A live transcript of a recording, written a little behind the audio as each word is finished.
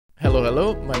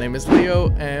Hello, my name is Leo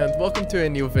and welcome to a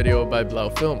new video by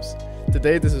Blauw Films.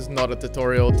 Today this is not a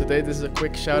tutorial, today this is a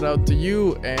quick shout out to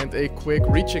you and a quick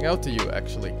reaching out to you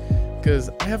actually,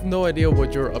 because I have no idea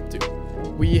what you're up to.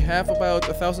 We have about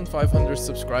 1,500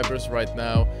 subscribers right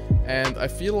now and I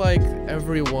feel like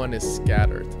everyone is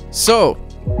scattered. So,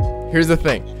 here's the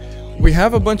thing. We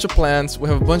have a bunch of plans, for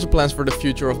the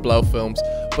future of Blauw Films,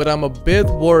 but I'm a bit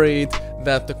worried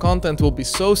that the content will be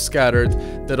so scattered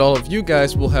that all of you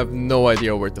guys will have no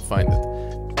idea where to find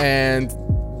it. And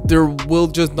there will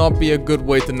just not be a good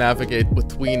way to navigate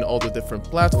between all the different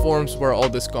platforms where all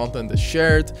this content is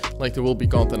shared. Like there will be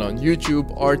content on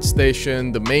YouTube,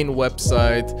 Artstation, the main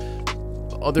website,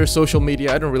 other social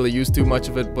media. I don't really use too much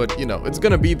of it, but you know, it's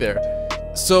gonna be there.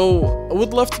 So I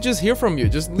would love to just hear from you.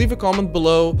 Just leave a comment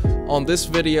below on this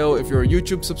video. If you're a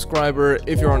YouTube subscriber,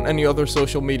 if you're on any other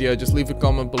social media, just leave a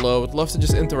comment below. I'd love to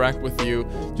just interact with you,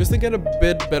 just to get a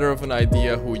bit better of an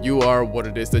idea who you are, what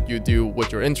it is that you do,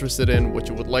 what you're interested in, what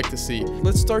you would like to see.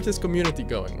 Let's start this community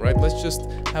going, right? Let's just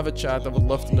have a chat. I would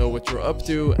love to know what you're up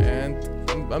to, and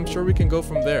I'm sure we can go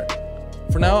from there.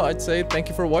 For now, I'd say thank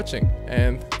you for watching,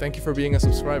 and thank you for being a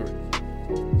subscriber.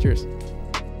 Cheers.